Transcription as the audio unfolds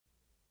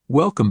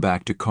Welcome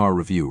back to Car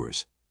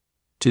Reviewers.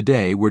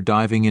 Today we're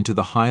diving into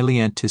the highly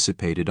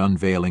anticipated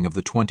unveiling of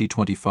the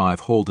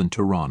 2025 Holden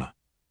Torana.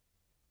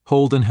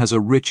 Holden has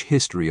a rich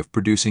history of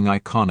producing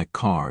iconic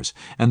cars,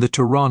 and the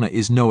Torana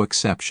is no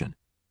exception.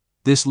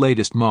 This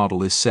latest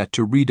model is set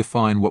to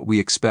redefine what we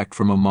expect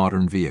from a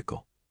modern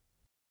vehicle.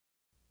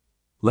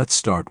 Let's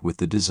start with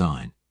the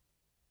design.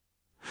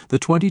 The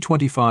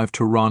 2025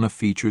 Torana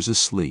features a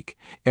sleek,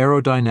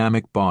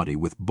 aerodynamic body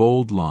with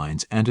bold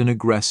lines and an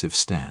aggressive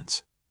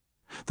stance.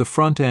 The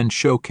front end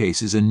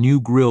showcases a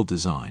new grille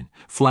design,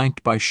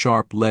 flanked by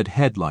sharp LED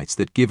headlights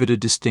that give it a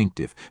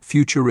distinctive,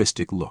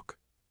 futuristic look.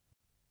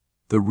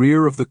 The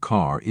rear of the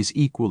car is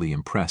equally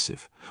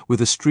impressive, with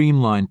a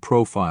streamlined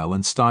profile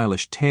and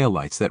stylish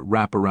taillights that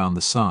wrap around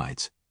the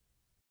sides.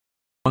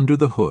 Under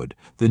the hood,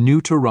 the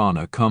new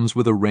Torana comes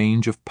with a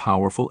range of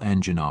powerful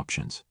engine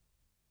options.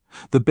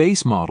 The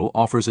base model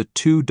offers a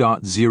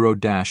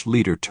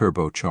 2.0-liter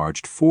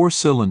turbocharged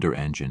four-cylinder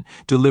engine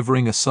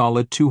delivering a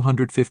solid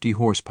 250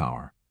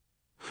 horsepower.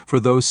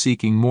 For those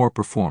seeking more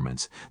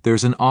performance,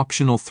 there's an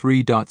optional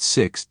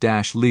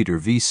 3.6-liter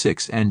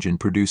V6 engine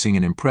producing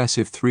an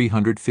impressive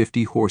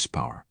 350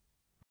 horsepower.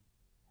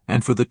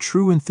 And for the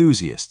true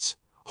enthusiasts,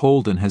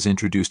 Holden has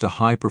introduced a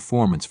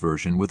high-performance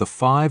version with a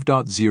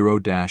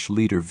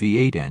 5.0-liter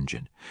V8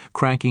 engine,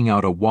 cranking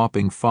out a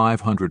whopping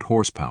 500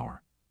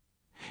 horsepower.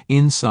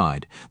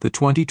 Inside, the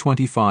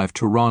 2025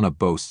 Torana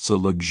boasts a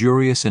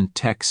luxurious and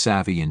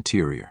tech-savvy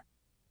interior.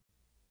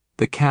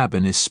 The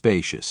cabin is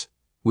spacious,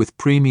 with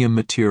premium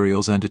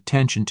materials and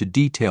attention to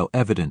detail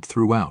evident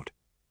throughout.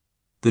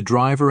 The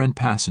driver and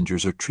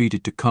passengers are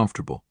treated to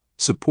comfortable,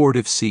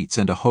 supportive seats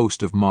and a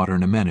host of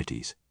modern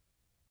amenities.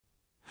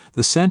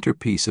 The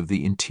centerpiece of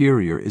the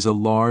interior is a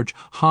large,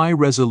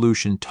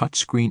 high-resolution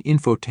touchscreen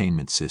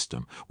infotainment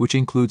system, which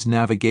includes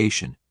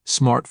navigation,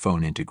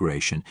 smartphone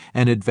integration,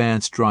 and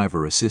advanced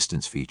driver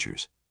assistance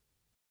features.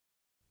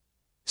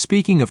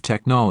 Speaking of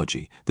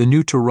technology, the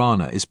new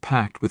Torana is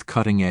packed with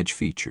cutting-edge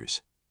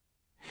features.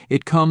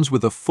 It comes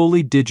with a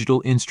fully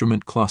digital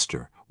instrument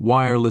cluster,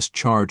 wireless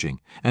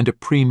charging, and a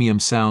premium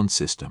sound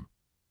system.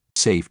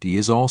 Safety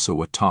is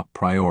also a top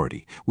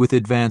priority, with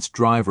advanced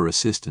driver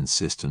assistance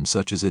systems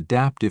such as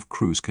adaptive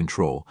cruise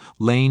control,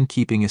 lane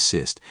keeping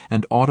assist,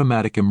 and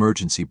automatic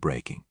emergency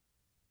braking.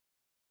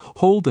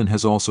 Holden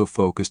has also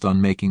focused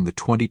on making the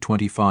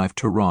 2025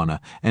 Torana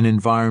an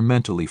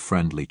environmentally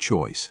friendly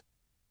choice.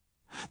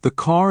 The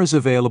car is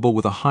available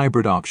with a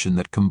hybrid option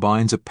that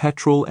combines a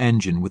petrol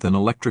engine with an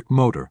electric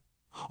motor,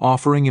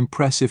 offering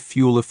impressive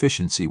fuel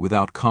efficiency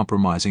without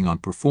compromising on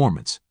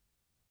performance.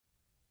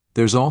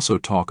 There's also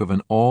talk of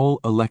an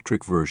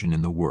all-electric version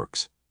in the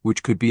works,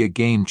 which could be a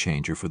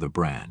game-changer for the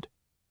brand.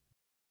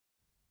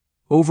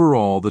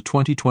 Overall, the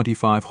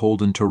 2025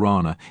 Holden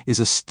Torana is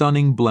a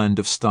stunning blend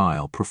of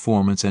style,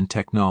 performance, and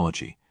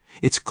technology.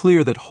 It's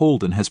clear that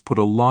Holden has put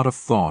a lot of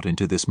thought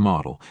into this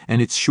model,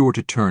 and it's sure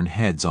to turn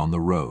heads on the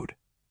road.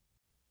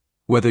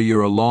 Whether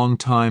you're a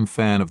long-time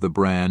fan of the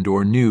brand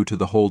or new to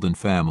the Holden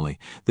family,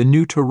 the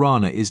new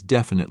Torana is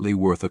definitely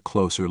worth a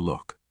closer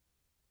look.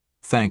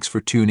 Thanks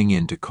for tuning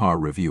in to Car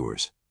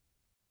Reviewers.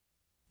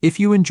 If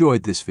you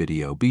enjoyed this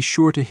video, be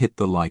sure to hit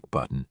the like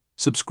button,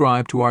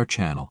 subscribe to our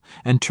channel,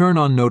 and turn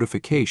on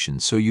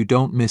notifications so you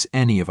don't miss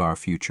any of our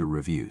future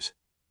reviews.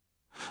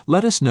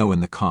 Let us know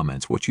in the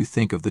comments what you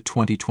think of the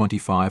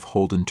 2025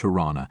 Holden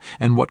Torana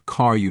and what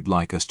car you'd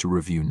like us to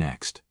review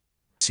next.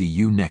 See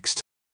you next time.